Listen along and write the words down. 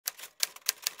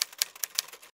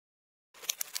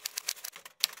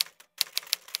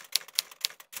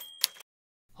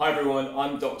Hi everyone,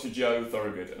 I'm Dr. Joe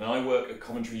Thorogood and I work at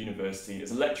Coventry University as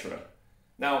a lecturer.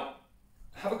 Now,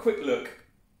 have a quick look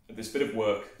at this bit of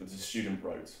work that a student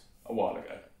wrote a while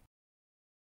ago.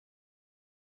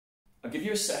 I'll give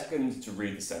you a second to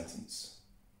read the sentence,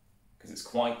 because it's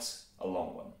quite a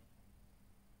long one.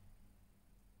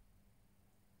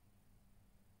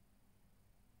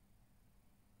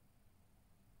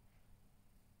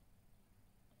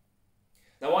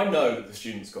 Now I know that the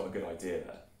student's got a good idea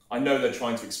there. I know they're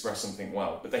trying to express something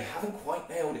well, but they haven't quite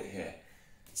nailed it here.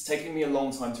 It's taken me a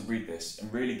long time to read this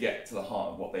and really get to the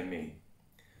heart of what they mean.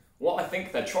 What I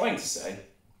think they're trying to say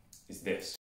is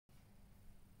this.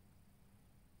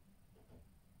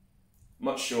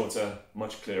 Much shorter,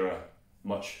 much clearer,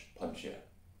 much punchier.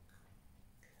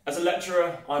 As a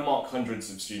lecturer, I mark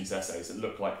hundreds of students' essays that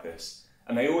look like this,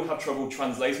 and they all have trouble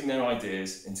translating their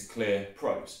ideas into clear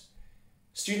prose.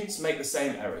 Students make the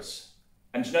same errors.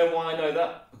 And do you know why I know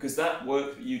that? Because that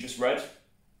work that you just read,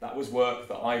 that was work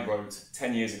that I wrote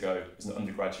 10 years ago as an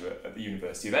undergraduate at the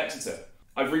University of Exeter.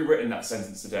 I've rewritten that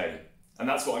sentence today, and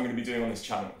that's what I'm going to be doing on this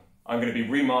channel. I'm going to be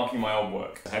remarking my old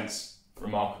work, hence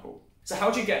remarkable. So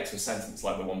how do you get to a sentence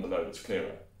like the one below that's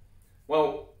clearer?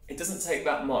 Well, it doesn't take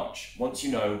that much once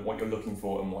you know what you're looking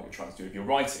for and what you're trying to do with your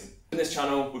writing. In this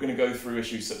channel, we're going to go through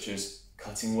issues such as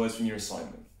cutting words from your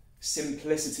assignment,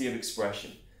 simplicity of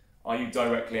expression. Are you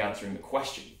directly answering the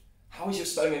question? How is your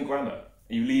spelling and grammar?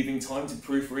 Are you leaving time to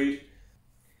proofread?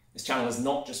 This channel is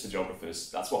not just for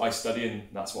geographers. That's what I study and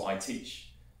that's what I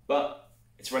teach. But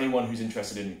it's for anyone who's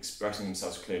interested in expressing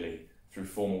themselves clearly through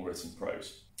formal written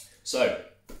prose. So,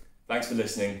 thanks for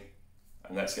listening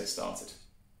and let's get started.